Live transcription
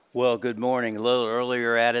Well, good morning. A little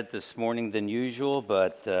earlier at it this morning than usual,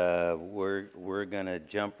 but we're going to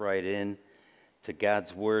jump right in to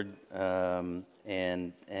God's Word, and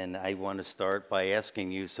I want to start by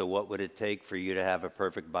asking you, so what would it take for you to have a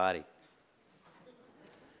perfect body?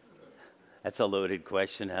 That's a loaded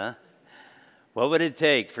question, huh? What would it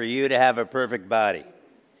take for you to have a perfect body?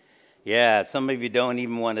 Yeah, some of you don't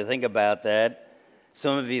even want to think about that.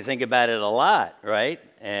 Some of you think about it a lot, right?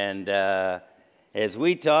 And as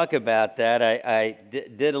we talk about that, I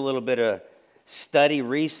did a little bit of study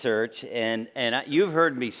research, and you've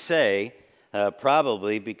heard me say,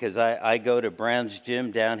 probably, because I go to Brown's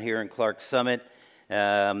Gym down here in Clark Summit,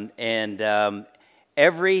 and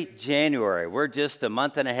every January, we're just a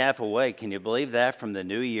month and a half away, can you believe that, from the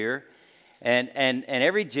new year? And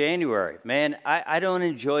every January, man, I don't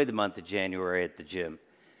enjoy the month of January at the gym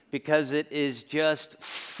because it is just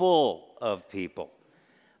full of people.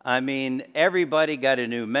 I mean, everybody got a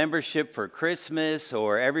new membership for Christmas,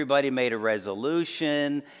 or everybody made a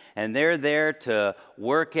resolution, and they're there to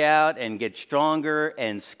work out and get stronger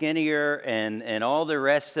and skinnier and all the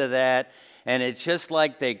rest of that. And it's just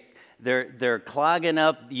like they're clogging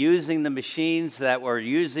up using the machines that were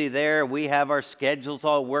usually there. We have our schedules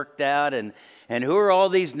all worked out, and who are all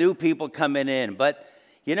these new people coming in? But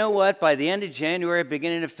you know what? By the end of January,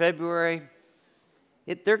 beginning of February,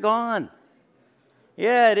 they're gone.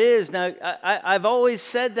 Yeah, it is. Now, I've always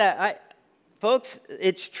said that. Folks,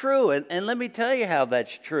 it's true, and let me tell you how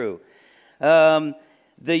that's true. The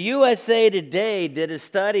USA Today did a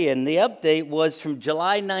study, and the update was from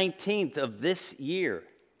July 19th of this year.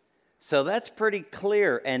 So that's pretty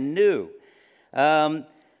clear and new.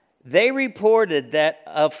 They reported that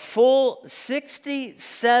a full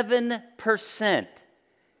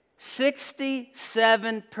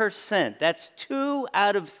 67%, that's 2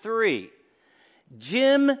 out of 3,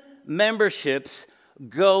 gym memberships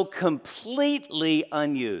go completely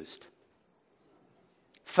unused.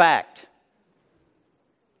 Fact.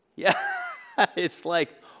 Yeah, it's like,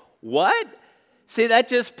 what? See, that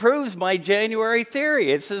just proves my January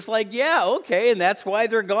theory. It's just like, yeah, okay, and that's why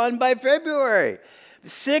they're gone by February.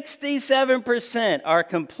 67% are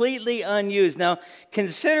completely unused. Now,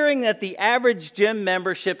 considering that the average gym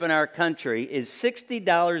membership in our country is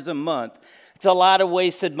 $60 a month, it's a lot of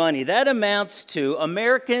wasted money. That amounts to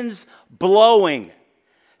Americans blowing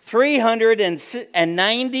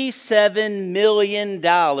 $397 million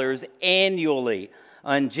annually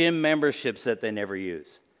on gym memberships that they never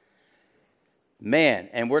use. Man,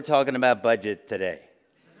 and we're talking about budget today.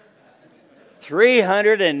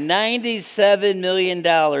 $397 million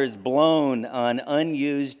blown on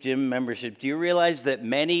unused gym membership. Do you realize that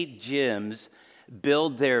many gyms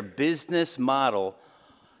build their business model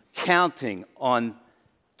counting on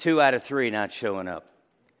 2 out of 3 not showing up?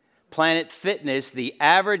 Planet Fitness, the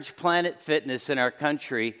average Planet Fitness in our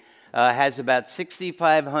country has about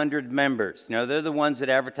 6,500 members. You know, they're the ones that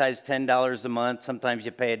advertise $10 a month. Sometimes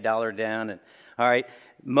you pay $1 down. And all right,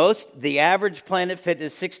 the average Planet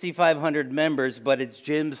Fitness, 6,500 members, but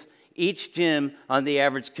each gym on the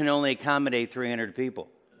average can only accommodate 300 people.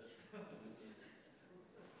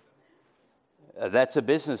 That's a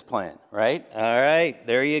business plan, right? All right,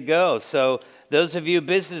 there you go. So those of you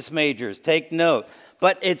business majors, take note.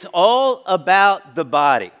 But it's all about the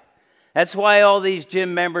body. That's why all these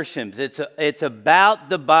gym memberships, it's about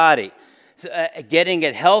the body. Getting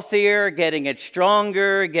it healthier, getting it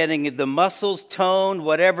stronger, getting the muscles toned,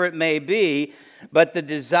 whatever it may be, but the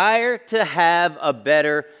desire to have a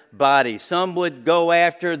better body. Some would go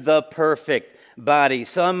after the perfect body.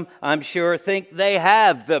 Some, I'm sure, think they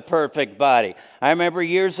have the perfect body. I remember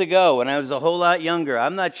years ago when I was a whole lot younger,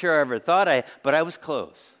 I'm not sure I ever thought but I was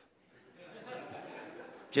close.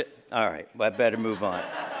 All right, well, I better move on.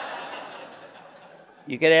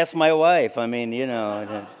 You could ask my wife. I mean, you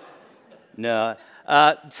know. No.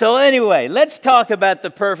 So anyway, let's talk about the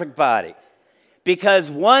perfect body. Because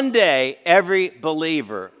one day, every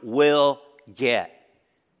believer will get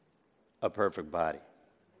a perfect body.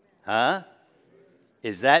 Huh?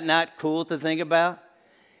 Is that not cool to think about?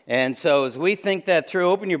 And so as we think that through,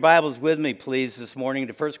 open your Bibles with me, please, this morning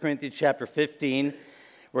to 1 Corinthians chapter 15.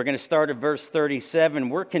 We're going to start at verse 37.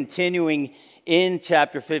 We're continuing in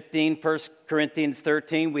chapter 15, 1 Corinthians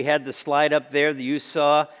 13. We had the slide up there that you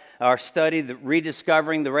saw. Our study,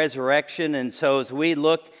 Rediscovering the Resurrection. And so as we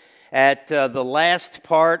look at the last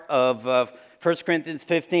part of 1 Corinthians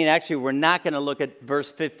 15, actually we're not going to look at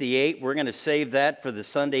verse 58. We're going to save that for the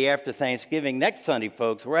Sunday after Thanksgiving. Next Sunday,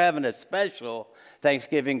 folks, we're having a special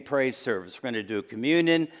Thanksgiving praise service. We're going to do a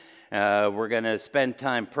communion. We're going to spend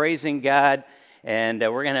time praising God. And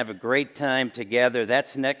we're going to have a great time together.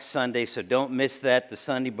 That's next Sunday, so don't miss that, the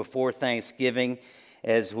Sunday before Thanksgiving,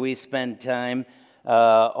 as we spend time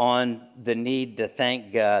on the need to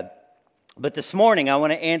thank God. But this morning, I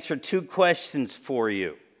want to answer two questions for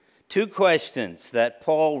you. Two questions that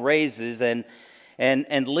Paul raises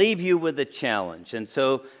and leave you with a challenge. And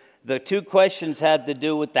so the two questions had to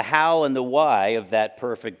do with the how and the why of that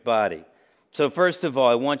perfect body. So first of all,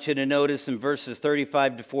 I want you to notice in verses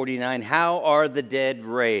 35 to 49, how are the dead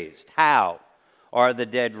raised? How are the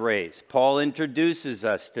dead raised? Paul introduces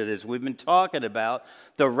us to this. We've been talking about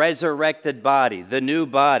the resurrected body, the new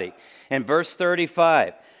body. In verse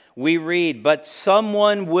 35, we read, "But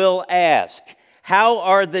someone will ask, how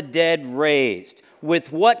are the dead raised?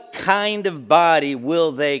 With what kind of body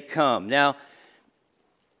will they come?" Now,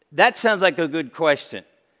 that sounds like a good question,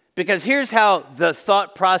 because here's how the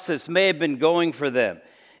thought process may have been going for them.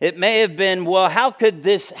 It may have been, well, how could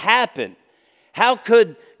this happen? How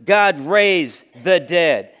could God raise the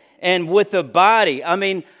dead? And with a body, I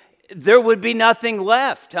mean, there would be nothing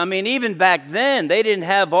left. I mean, even back then, they didn't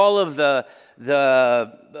have all of the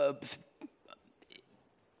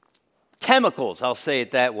chemicals, I'll say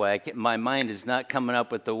it that way. My mind is not coming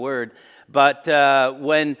up with the word. But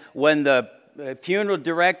when the funeral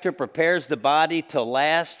director prepares the body to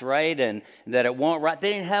last, right, and that it won't rot,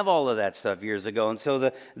 they didn't have all of that stuff years ago. And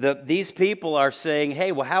so these people are saying,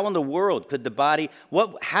 hey, well, how in the world could the body,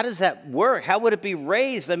 how does that work? How would it be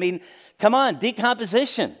raised? I mean, come on,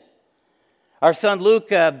 decomposition. Our son Luke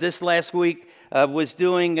this last week was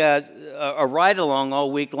doing a ride-along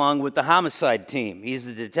all week long with the homicide team. He's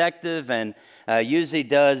a detective and usually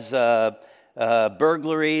does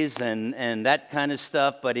burglaries and that kind of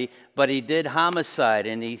stuff, but he did homicide.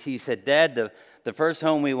 And he said, Dad, the first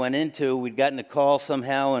home we went into, we'd gotten a call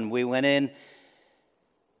somehow, and we went in,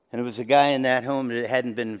 and it was a guy in that home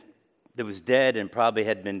that was dead and probably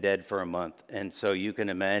had been dead for a month. And so you can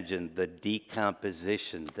imagine the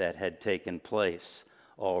decomposition that had taken place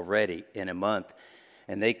already in a month.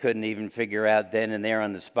 And they couldn't even figure out then and there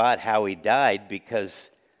on the spot how he died,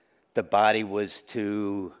 because the body was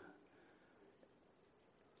too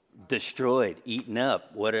destroyed, eaten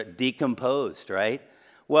up, decomposed, right?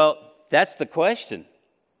 Well, that's the question.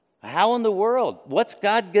 How in the world? What's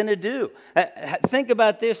God going to do? Think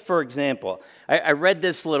about this, for example. I read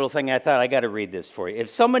this little thing. I thought, I got to read this for you.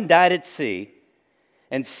 If someone died at sea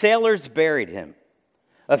and sailors buried him,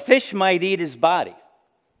 a fish might eat his body.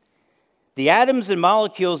 The atoms and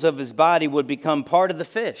molecules of his body would become part of the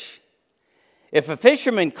fish. If a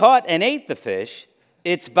fisherman caught and ate the fish,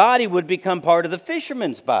 its body would become part of the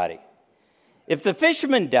fisherman's body. If the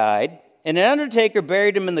fisherman died and an undertaker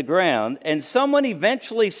buried him in the ground, and someone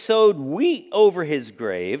eventually sowed wheat over his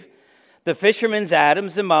grave, the fisherman's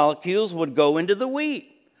atoms and molecules would go into the wheat.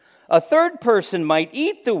 A third person might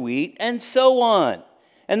eat the wheat, and so on.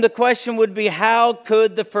 And the question would be, how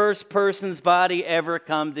could the first person's body ever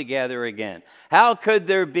come together again? How could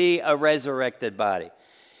there be a resurrected body?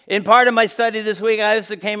 In part of my study this week, I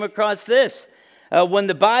also came across this. When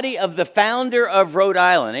the body of the founder of Rhode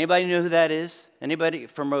Island, anybody know who that is? Anybody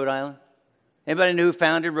from Rhode Island? Anybody know who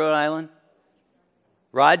founded Rhode Island?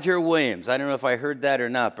 Roger Williams. I don't know if I heard that or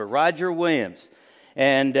not, but Roger Williams.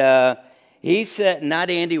 And he said, not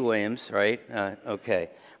Andy Williams, right? Okay.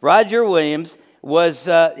 Roger Williams was,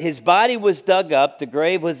 his body was dug up, the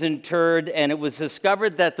grave was interred, and it was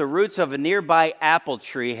discovered that the roots of a nearby apple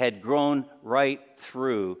tree had grown right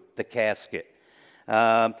through the casket.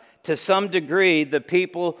 To some degree, the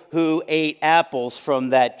people who ate apples from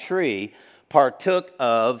that tree partook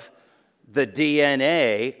of the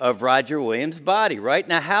DNA of Roger Williams' body, right?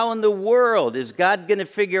 Now, how in the world is God going to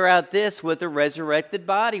figure out this with a resurrected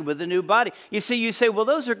body, with a new body? You say, well,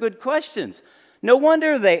 those are good questions. No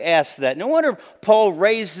wonder they asked that. No wonder Paul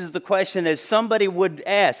raises the question as somebody would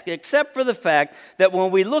ask, except for the fact that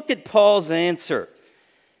when we look at Paul's answer,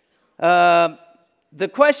 the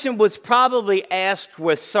question was probably asked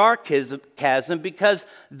with sarcasm because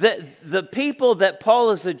the people that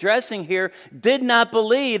Paul is addressing here did not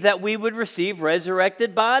believe that we would receive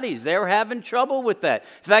resurrected bodies. They were having trouble with that.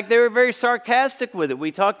 In fact, they were very sarcastic with it.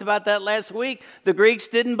 We talked about that last week. The Greeks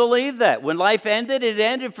didn't believe that. When life ended, it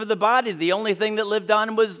ended for the body. The only thing that lived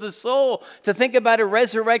on was the soul. To think about a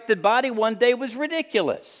resurrected body one day was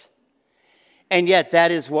ridiculous. And yet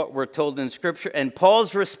that is what we're told in Scripture. And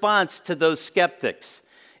Paul's response to those skeptics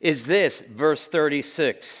is this, verse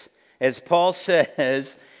 36. As Paul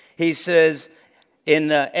says, he says in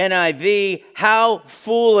the NIV, how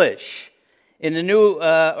foolish. In the new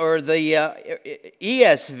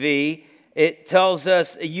ESV, it tells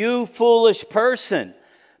us, you foolish person.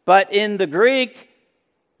 But in the Greek,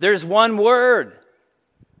 There's one word.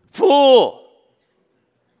 Fool.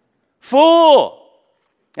 Fool.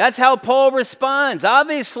 That's how Paul responds.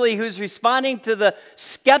 Obviously, he was responding to the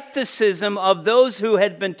skepticism of those who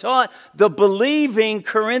had been taught, the believing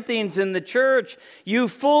Corinthians in the church. You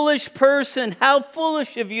foolish person, how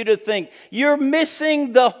foolish of you to think. You're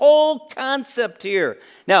missing the whole concept here.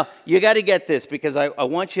 Now, you got to get this because I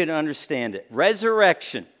want you to understand it.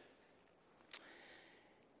 Resurrection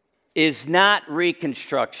is not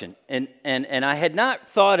reconstruction. And I had not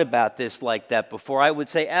thought about this like that before. I would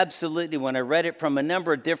say absolutely when I read it from a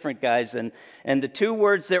number of different guys. And the two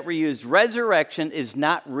words that were used, resurrection is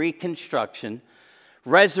not reconstruction.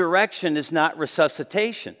 Resurrection is not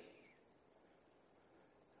resuscitation.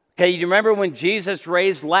 Okay, you remember when Jesus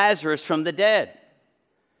raised Lazarus from the dead?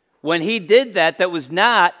 When he did that, that was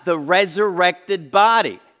not the resurrected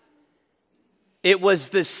body. It was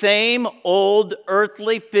the same old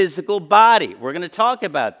earthly physical body. We're going to talk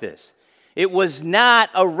about this. It was not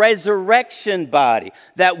a resurrection body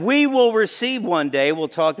that we will receive one day. We'll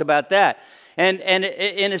talk about that. And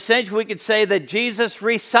in a sense, we could say that Jesus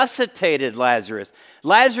resuscitated Lazarus.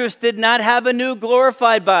 Lazarus did not have a new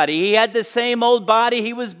glorified body. He had the same old body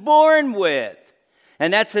he was born with.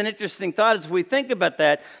 And that's an interesting thought as we think about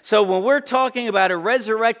that. So when we're talking about a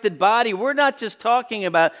resurrected body, we're not just talking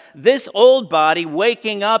about this old body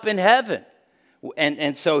waking up in heaven.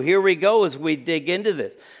 And so here we go as we dig into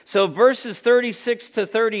this. So verses 36 to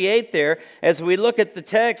 38 there, as we look at the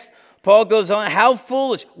text, Paul goes on, how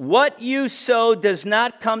foolish. What you sow does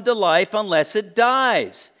not come to life unless it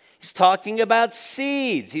dies. He's talking about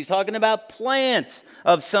seeds. He's talking about plants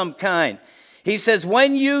of some kind. He says,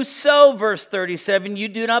 when you sow, verse 37, you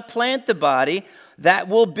do not plant the body, that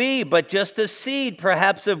will be but just a seed,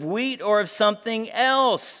 perhaps of wheat or of something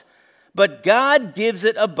else. But God gives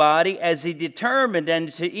it a body as he determined,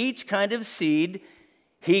 and to each kind of seed,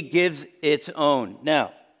 he gives its own.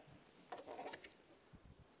 Now,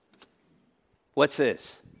 what's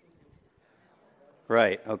this?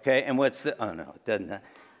 Right, okay, and what's the, oh no, it doesn't.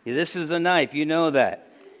 This is a knife, you know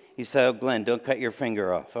that. You say, oh, Glenn, don't cut your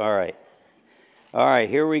finger off. All right. All right,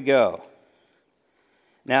 here we go.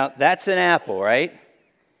 Now, that's an apple, right?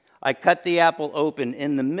 I cut the apple open.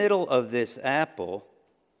 In the middle of this apple,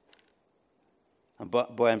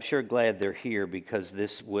 boy, I'm sure glad they're here because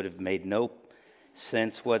this would have made no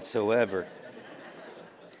sense whatsoever.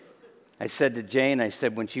 I said to Jane, I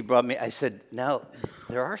said, when she brought me, I said, now,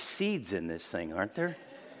 there are seeds in this thing, aren't there?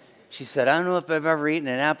 She said, I don't know if I've ever eaten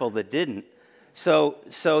an apple that didn't. So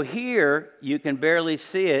here, you can barely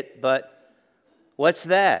see it, but what's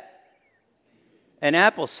that? An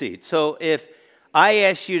apple seed. So if I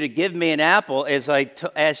asked you to give me an apple, as I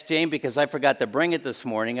asked Jane because I forgot to bring it this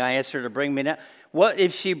morning, I asked her to bring me an apple. What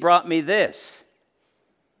if she brought me this?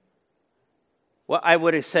 Well, I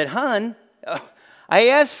would have said, hon, I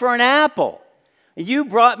asked for an apple. You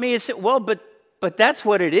brought me a seed. Well, but that's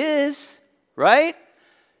what it is, right?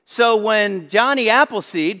 So when Johnny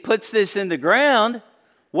Appleseed puts this in the ground,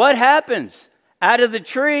 what happens? Out of the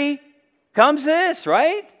tree comes this,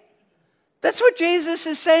 right? That's what Jesus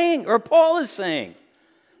is saying, or Paul is saying.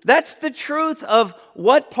 That's the truth of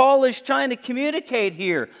what Paul is trying to communicate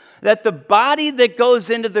here. That the body that goes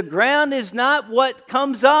into the ground is not what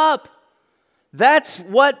comes up. That's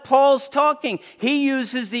what Paul's talking. He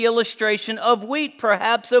uses the illustration of wheat,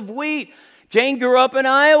 perhaps of wheat. Jane grew up in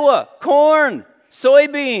Iowa. Corn,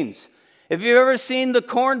 soybeans. If you've ever seen the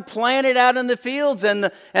corn planted out in the fields and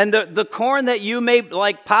the corn that you may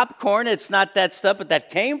like popcorn, it's not that stuff, but that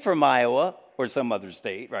came from Iowa or some other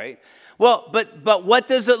state, right? Well, but what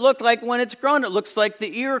does it look like when it's grown? It looks like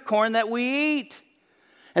the ear corn that we eat.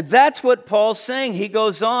 And that's what Paul's saying. He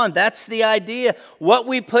goes on. That's the idea. What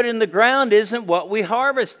we put in the ground isn't what we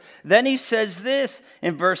harvest. Then he says this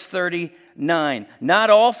in verse 39. Not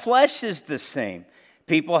all flesh is the same.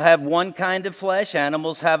 People have one kind of flesh,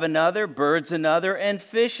 animals have another, birds another, and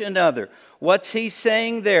fish another. What's he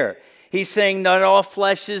saying there? He's saying not all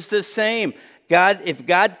flesh is the same. If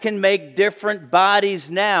God can make different bodies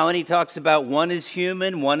now, and he talks about one is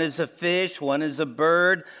human, one is a fish, one is a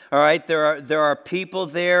bird, all right, there are people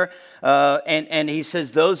there, and he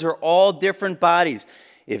says those are all different bodies.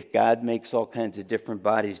 If God makes all kinds of different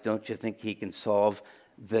bodies, don't you think he can solve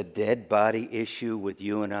the dead body issue with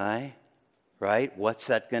you and I? Right? What's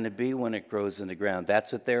that going to be when it grows in the ground?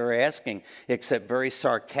 That's what they were asking, except very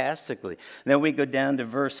sarcastically. Then we go down to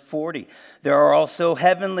verse 40. There are also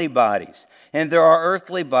heavenly bodies, and there are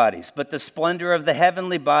earthly bodies, but the splendor of the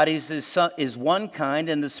heavenly bodies is one kind,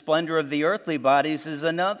 and the splendor of the earthly bodies is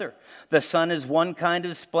another. The sun is one kind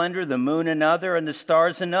of splendor, the moon another, and the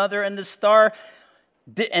stars another, and the star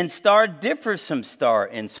And star differs from star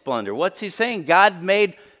in splendor. What's he saying? God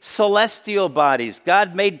made celestial bodies.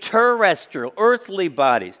 God made terrestrial, earthly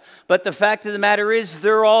bodies. But the fact of the matter is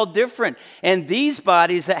they're all different. And these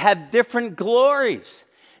bodies have different glories.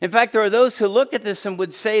 In fact, there are those who look at this and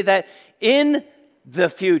would say that in the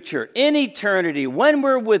future, in eternity, when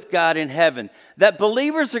we're with God in heaven, that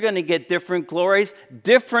believers are going to get different glories,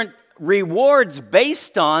 different rewards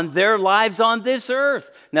based on their lives on this earth.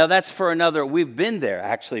 Now that's for another, we've been there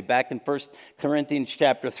actually back in 1 Corinthians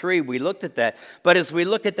chapter 3, we looked at that. But as we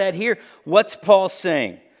look at that here, what's Paul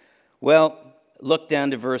saying? Well, look down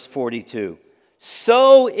to verse 42.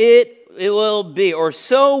 So it will be, or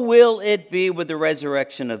so will it be with the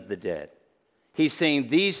resurrection of the dead. He's saying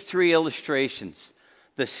these three illustrations,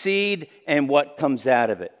 the seed and what comes out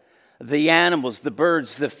of it, the animals, the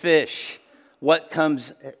birds, the fish, what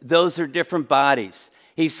comes, those are different bodies.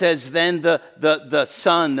 He says then the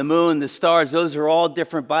sun, the moon, the stars, those are all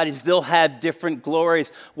different bodies. They'll have different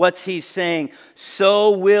glories. What's he saying?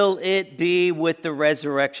 So will it be with the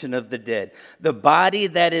resurrection of the dead. The body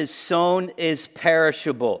that is sown is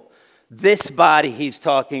perishable. This body he's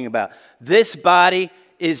talking about. This body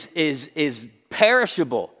is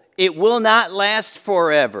perishable. It will not last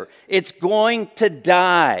forever. It's going to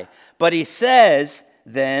die. But he says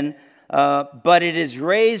then, but it is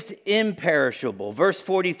raised imperishable. Verse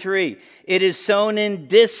 43, it is sown in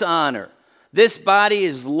dishonor. This body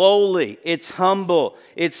is lowly, it's humble,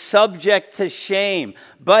 it's subject to shame,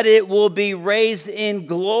 but it will be raised in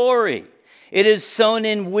glory. It is sown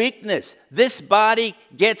in weakness. This body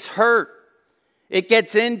gets hurt, it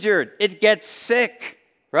gets injured, it gets sick,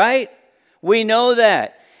 right? We know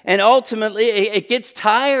that. And ultimately, it gets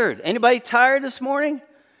tired. Anybody tired this morning?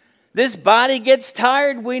 This body gets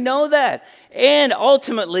tired, we know that. And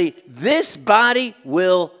ultimately, this body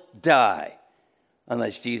will die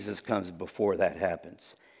unless Jesus comes before that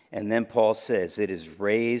happens. And then Paul says, it is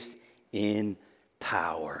raised in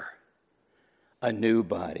power, a new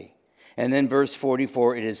body. And then verse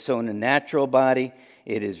 44, it is sown a natural body,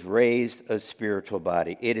 it is raised a spiritual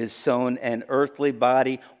body. It is sown an earthly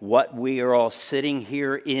body, what we are all sitting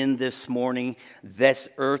here in this morning, this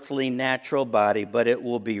earthly natural body, but it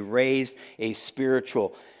will be raised a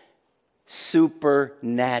spiritual,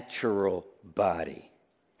 supernatural body.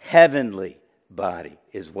 Heavenly body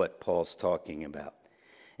is what Paul's talking about.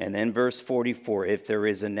 And then verse 44, if there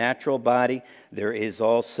is a natural body, there is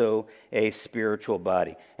also a spiritual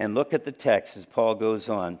body. And look at the text as Paul goes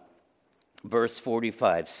on. Verse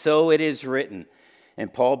 45, so it is written,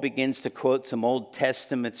 and Paul begins to quote some Old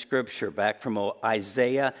Testament scripture back from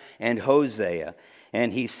Isaiah and Hosea,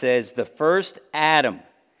 and he says, the first Adam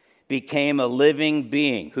became a living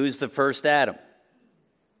being. Who's the first Adam?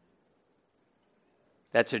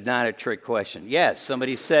 That's not a trick question. Yes,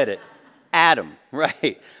 somebody said it. Adam,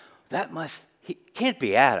 right. Can't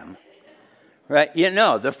be Adam, right?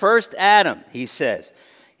 The first Adam, he says.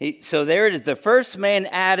 So there it is. The first man,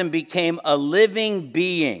 Adam, became a living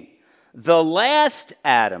being. The last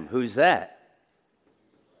Adam, who's that?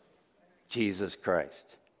 Jesus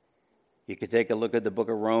Christ. You could take a look at the book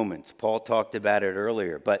of Romans. Paul talked about it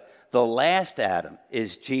earlier. But the last Adam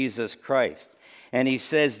is Jesus Christ. And he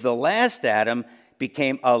says the last Adam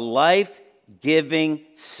became a life-giving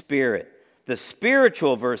spirit. The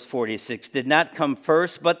spiritual, verse 46, did not come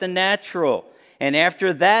first, but the natural. And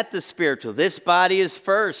after that, the spiritual. This body is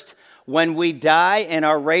first. When we die and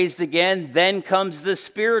are raised again, then comes the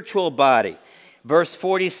spiritual body. Verse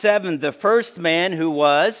 47, the first man who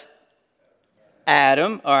was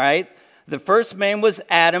Adam, all right. The first man was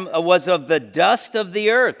Adam, was of the dust of the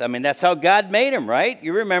earth. I mean, that's how God made him, right?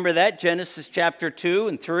 You remember that, Genesis chapter 2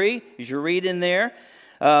 and 3, as you read in there.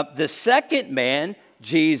 The second man,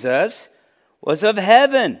 Jesus, was of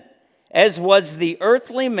heaven. As was the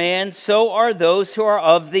earthly man, so are those who are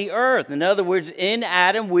of the earth. In other words, in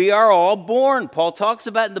Adam, we are all born. Paul talks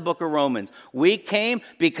about in the book of Romans. We came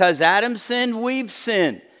because Adam sinned, we've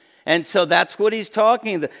sinned. And so that's what he's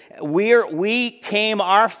talking. We came,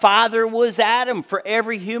 our father was Adam. For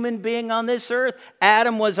every human being on this earth,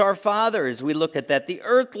 Adam was our father, as we look at that, the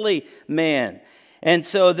earthly man. And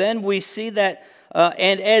so then we see that,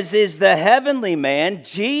 and as is the heavenly man,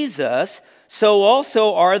 Jesus, so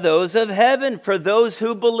also are those of heaven. For those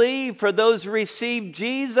who believe, for those who receive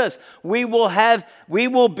Jesus, we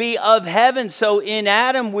will be of heaven. So in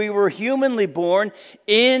Adam we were humanly born.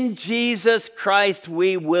 In Jesus Christ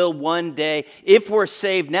we will one day, if we're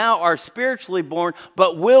saved now, are spiritually born,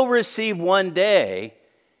 but will receive one day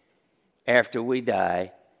after we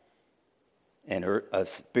die a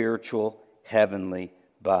spiritual heavenly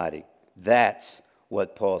body. That's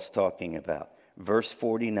what Paul's talking about. Verse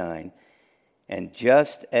 49. And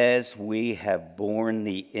just as we have borne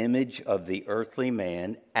the image of the earthly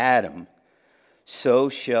man, Adam, so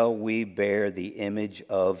shall we bear the image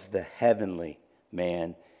of the heavenly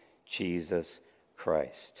man, Jesus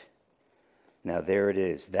Christ. Now there it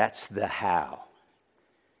is. That's the how.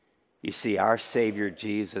 You see, our Savior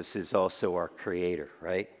Jesus is also our Creator,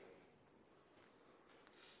 right?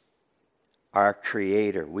 Our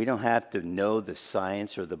Creator. We don't have to know the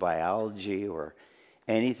science or the biology or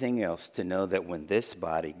anything else to know that when this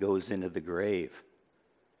body goes into the grave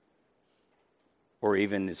or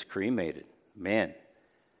even is cremated, man,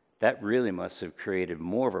 that really must have created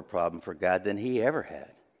more of a problem for God than he ever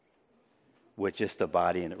had with just a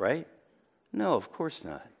body in it, right? No, of course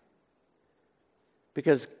not.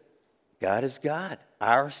 Because God is God.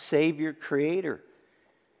 Our Savior, Creator,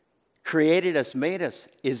 created us, made us,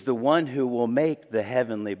 is the one who will make the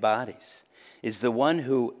heavenly bodies, is the one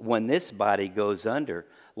who, when this body goes under,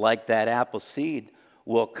 like that apple seed,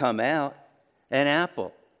 will come out an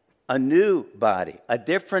apple, a new body, a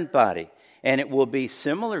different body, and it will be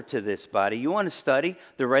similar to this body. You want to study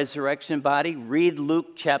the resurrection body? Read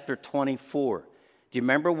Luke chapter 24. Do you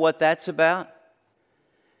remember what that's about?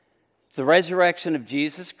 It's the resurrection of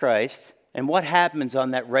Jesus Christ, and what happens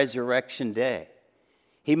on that resurrection day?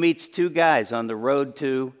 He meets two guys on the road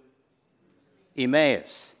to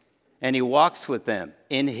Emmaus, and he walks with them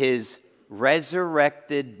in his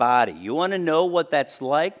resurrected body. You want to know what that's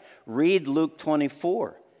like? Read Luke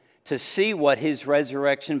 24 to see what his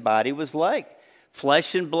resurrection body was like.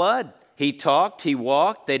 Flesh and blood. He talked, he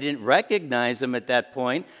walked. They didn't recognize him at that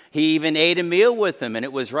point. He even ate a meal with them, and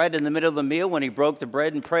it was right in the middle of the meal when he broke the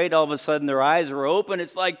bread and prayed, all of a sudden their eyes were open.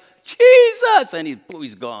 It's like, Jesus! And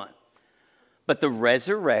he's gone. But the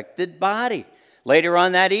resurrected body. Later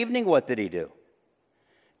on that evening, what did he do?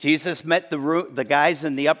 Jesus met the guys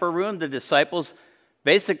in the upper room, the disciples.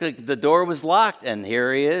 Basically, the door was locked, and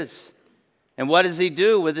here he is. And what does he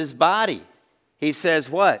do with his body? He says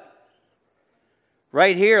what?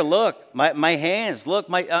 Right here, look, my hands, look,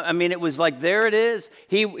 it was like, there it is.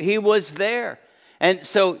 He was there. And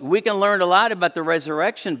so we can learn a lot about the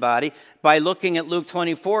resurrection body by looking at Luke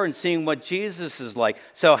 24 and seeing what Jesus is like.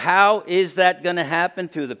 So how is that going to happen?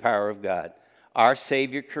 Through the power of God, our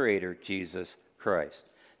Savior, Creator, Jesus Christ.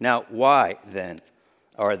 Now, why then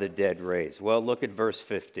are the dead raised? Well, look at verse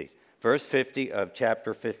 50. Verse 50 of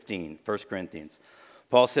chapter 15, 1 Corinthians.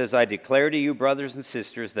 Paul says, I declare to you, brothers and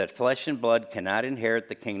sisters, that flesh and blood cannot inherit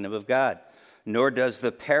the kingdom of God, nor does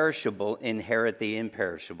the perishable inherit the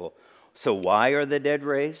imperishable. So why are the dead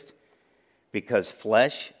raised? Because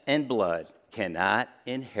flesh and blood cannot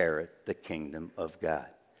inherit the kingdom of God.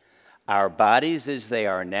 Our bodies as they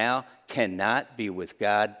are now cannot be with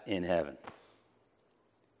God in heaven.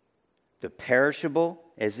 The perishable,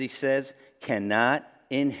 as he says, cannot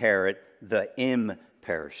inherit the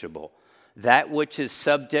imperishable. That which is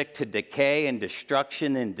subject to decay and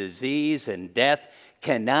destruction and disease and death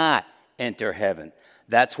cannot enter heaven.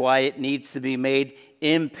 That's why it needs to be made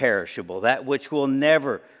imperishable, that which will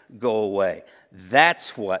never go away.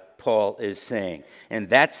 That's what Paul is saying. And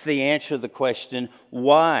that's the answer to the question,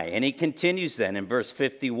 why? And he continues then in verse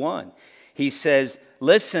 51. He says,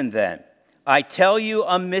 listen then, I tell you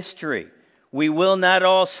a mystery. We will not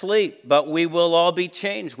all sleep, but we will all be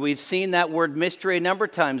changed. We've seen that word mystery a number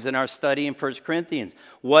of times in our study in 1 Corinthians.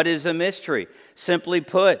 What is a mystery? Simply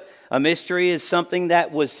put, a mystery is something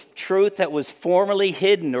that was truth that was formerly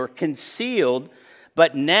hidden or concealed,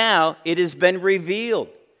 but now it has been revealed.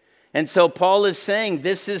 And so Paul is saying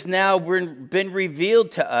this has now been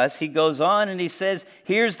revealed to us. He goes on and he says,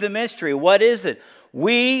 here's the mystery. What is it?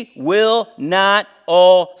 We will not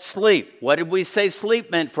all sleep. What did we say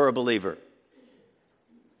sleep meant for a believer?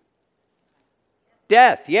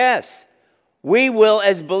 Death, yes. We will,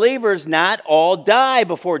 as believers, not all die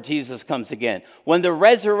before Jesus comes again. When the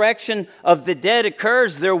resurrection of the dead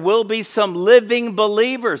occurs, there will be some living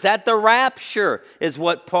believers. At the rapture is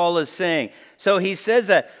what Paul is saying. So he says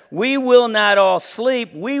that we will not all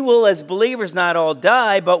sleep. We will, as believers, not all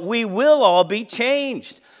die, but we will all be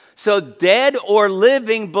changed. So dead or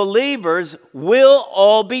living believers will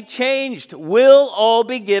all be changed, will all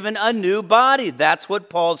be given a new body. That's what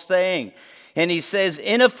Paul's saying. And he says,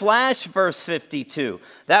 in a flash, verse 52,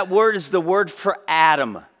 that word is the word for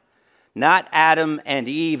Adam. Not Adam and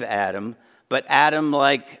Eve Adam, but Adam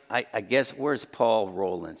like, I guess, where's Paul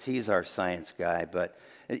Rollins? He's our science guy, but,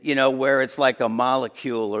 you know, where it's like a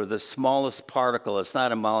molecule or the smallest particle. It's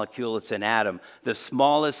not a molecule, it's an atom. The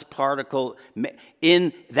smallest particle,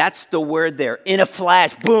 that's the word there. In a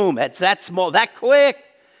flash, boom, that's that small, that quick.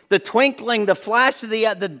 The twinkling, the flash of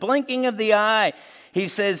the blinking of the eye. He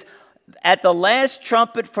says, At the last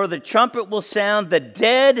trumpet, for the trumpet will sound, the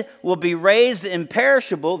dead will be raised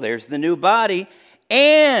imperishable. There's the new body.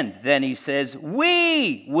 And then he says,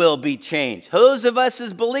 we will be changed. Those of us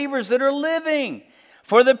as believers that are living.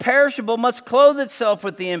 For the perishable must clothe itself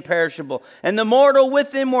with the imperishable, and the mortal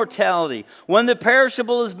with immortality. When the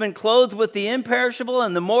perishable has been clothed with the imperishable,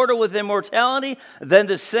 and the mortal with immortality, then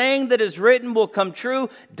the saying that is written will come true: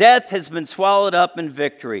 death has been swallowed up in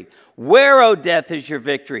victory. Where, O death, is your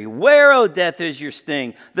victory? Where, O death, is your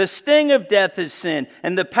sting? The sting of death is sin,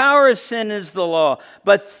 and the power of sin is the law.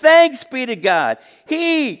 But thanks be to God,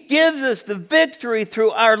 He gives us the victory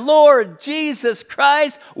through our Lord Jesus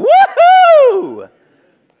Christ. Woohoo!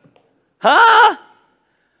 Huh?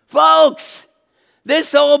 Folks,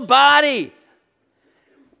 this old body,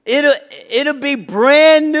 it'll be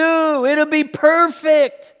brand new. It'll be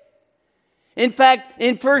perfect. In fact,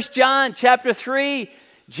 in 1 John chapter 3,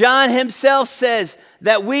 John himself says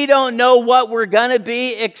that we don't know what we're going to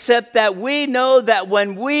be, except that we know that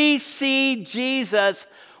when we see Jesus,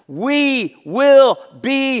 we will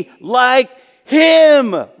be like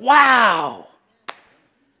Him. Wow.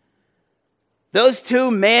 Those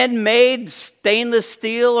two man-made stainless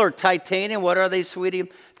steel or titanium, what are they, sweetie?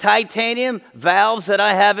 Titanium valves that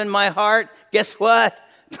I have in my heart, guess what?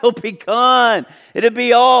 They'll be gone. It'll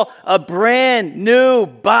be all a brand new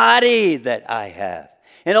body that I have.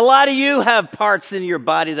 And a lot of you have parts in your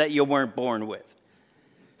body that you weren't born with.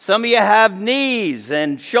 Some of you have knees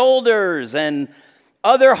and shoulders and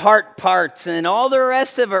other heart parts and all the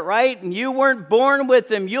rest of it, right? And you weren't born with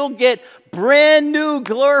them. You'll get brand new,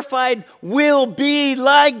 glorified, will be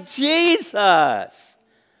like Jesus.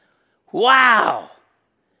 Wow.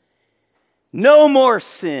 No more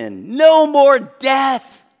sin. No more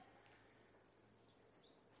death.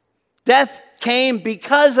 Death came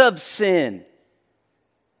because of sin.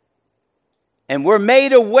 And we're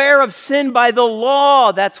made aware of sin by the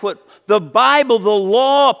law. That's what the Bible, the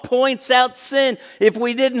law, points out sin. If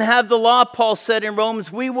we didn't have the law, Paul said in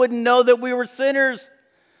Romans, we wouldn't know that we were sinners.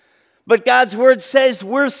 But God's word says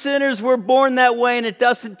we're sinners, we're born that way, and it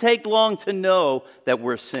doesn't take long to know that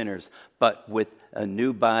we're sinners. But with a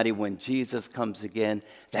new body, when Jesus comes again,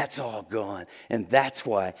 that's all gone. And that's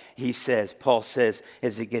why he says, Paul says,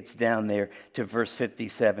 as he gets down there to verse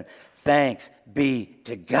 57, thanks be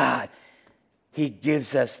to God. He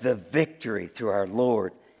gives us the victory through our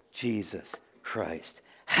Lord Jesus Christ.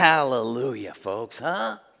 Hallelujah, folks,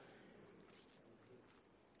 huh?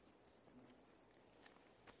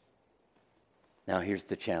 Now here's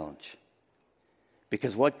the challenge.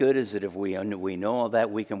 Because what good is it if we know all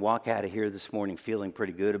that, we can walk out of here this morning feeling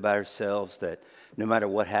pretty good about ourselves, that no matter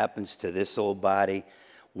what happens to this old body,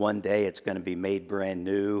 one day it's going to be made brand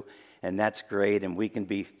new, and that's great, and we can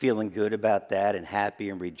be feeling good about that and happy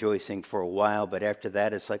and rejoicing for a while, but after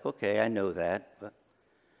that it's like, okay, I know that.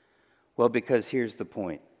 Well, because here's the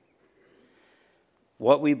point.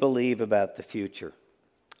 What we believe about the future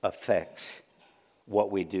affects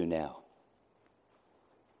what we do now.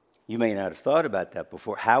 You may not have thought about that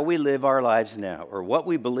before. How we live our lives now, or what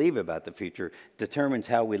we believe about the future, determines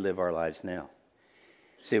how we live our lives now.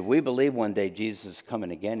 See, if we believe one day Jesus is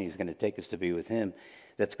coming again, He's going to take us to be with Him,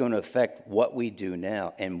 that's going to affect what we do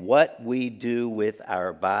now. And what we do with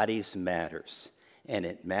our bodies matters. And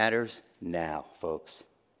it matters now, folks.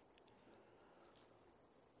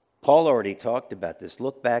 Paul already talked about this.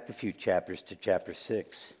 Look back a few chapters to chapter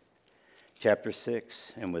 6. Chapter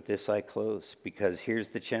 6, and with this I close, because here's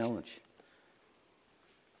the challenge.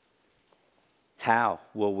 How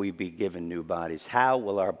will we be given new bodies? How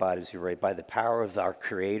will our bodies be raised? By the power of our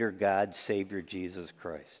Creator, God, Savior, Jesus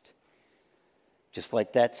Christ. Just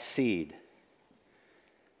like that seed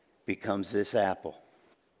becomes this apple.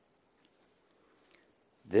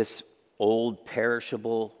 This old,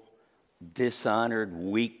 perishable, dishonored,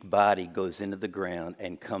 weak body goes into the ground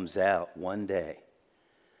and comes out one day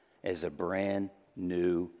as a brand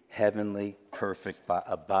new, heavenly, perfect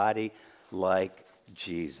a body like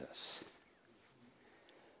Jesus.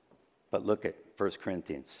 But look at 1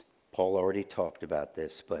 Corinthians. Paul already talked about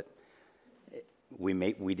this, but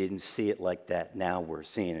we didn't see it like that. Now we're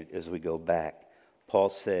seeing it as we go back. Paul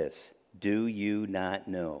says, do you not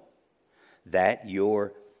know that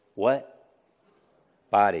your what?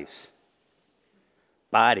 Bodies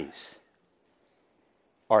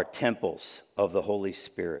are temples of the Holy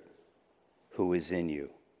Spirit who is in you,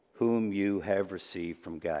 whom you have received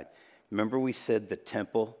from God. Remember we said the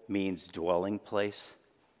temple means dwelling place?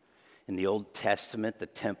 In the Old Testament, the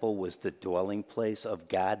temple was the dwelling place of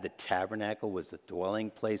God. The tabernacle was the dwelling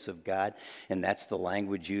place of God, and that's the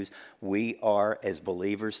language used. We are, as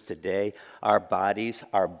believers today, our bodies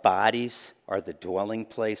are the dwelling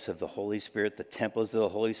place of the Holy Spirit, the temples of the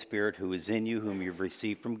Holy Spirit who is in you, whom you've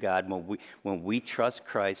received from God. When we trust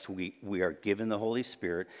Christ, we are given the Holy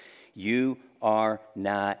Spirit. You are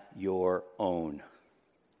not your own.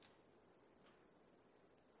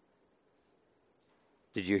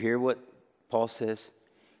 Did you hear what Paul says?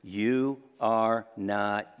 You are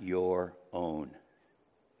not your own.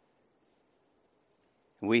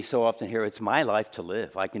 We so often hear, it's my life to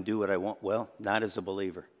live. I can do what I want. Well, not as a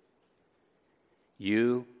believer.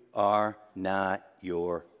 You are not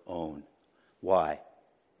your own. Why?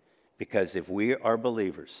 Because if we are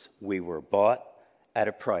believers, we were bought at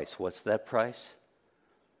a price. What's that price?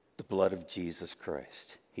 The blood of Jesus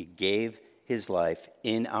Christ. He gave his life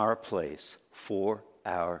in our place for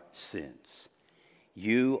our sins.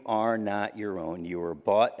 You are not your own. You were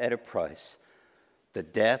bought at a price. The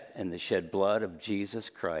death and the shed blood of Jesus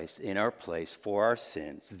Christ in our place for our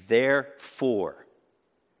sins. Therefore,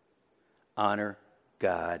 honor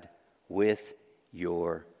God with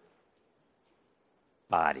your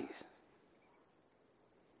bodies.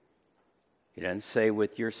 He doesn't say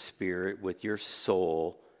with your spirit, with your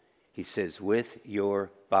soul. He says with your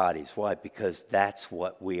bodies. Why? Because that's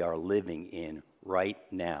what we are living in right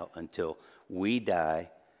now until we die.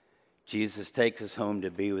 Jesus takes us home to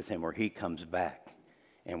be with him, or he comes back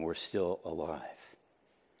and we're still alive.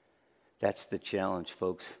 That's the challenge,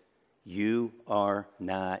 folks. You are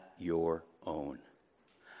not your own.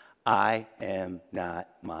 I am not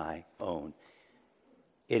my own.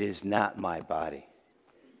 It is not my body.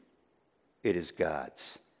 It is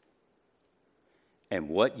God's. And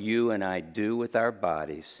what you and I do with our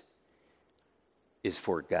bodies is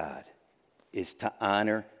for God, is to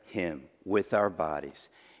honor him with our bodies.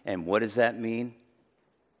 And what does that mean?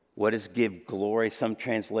 What does give glory? Some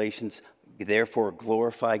translations, therefore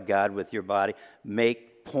glorify God with your body.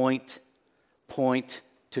 Make point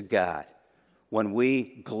to God. When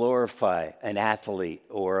we glorify an athlete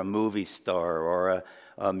or a movie star or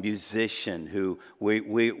a musician who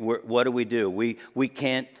what do? We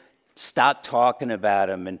can't stop talking about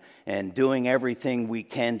them and doing everything we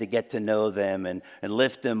can to get to know them and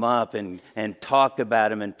lift them up and talk about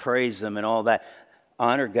them and praise them and all that.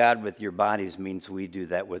 Honor God with your bodies means we do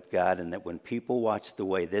that with God, and that when people watch the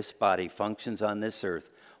way this body functions on this earth,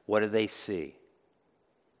 what do they see?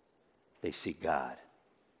 They see God.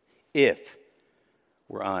 If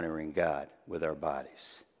we're honoring God with our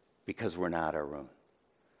bodies, because we're not our own.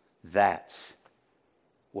 That's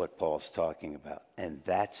what Paul's talking about. And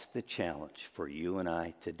that's the challenge for you and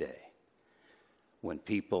I today. When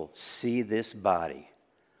people see this body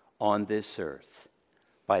on this earth,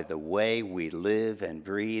 by the way we live and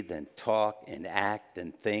breathe and talk and act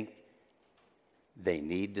and think, they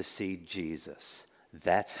need to see Jesus.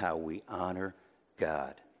 That's how we honor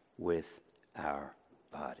God with our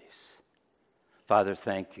bodies. Father,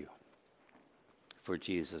 thank you for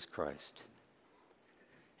Jesus Christ.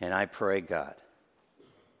 And I pray, God,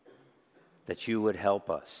 that you would help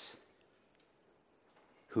us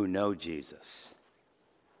who know Jesus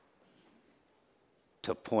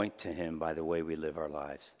to point to him by the way we live our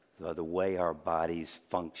lives, by the way our bodies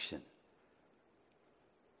function.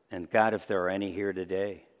 And God, if there are any here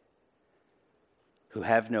today who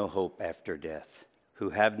have no hope after death, who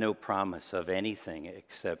have no promise of anything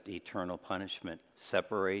except eternal punishment,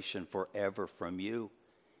 separation forever from you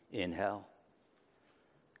in hell,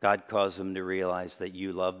 God, cause them to realize that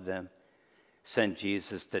you love them, send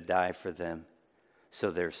Jesus to die for them so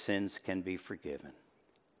their sins can be forgiven.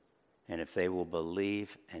 And if they will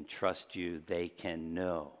believe and trust you, they can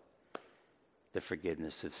know the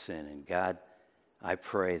forgiveness of sin. And God, I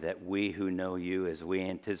pray that we who know you, as we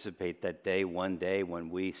anticipate that day, one day when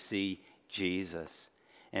we see Jesus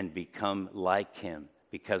and become like him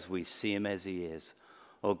because we see him as he is.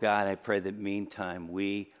 Oh God, I pray that meantime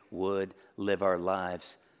we would live our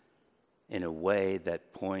lives in a way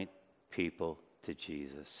that point people to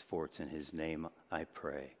Jesus. For it's in his name I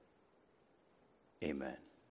pray. Amen.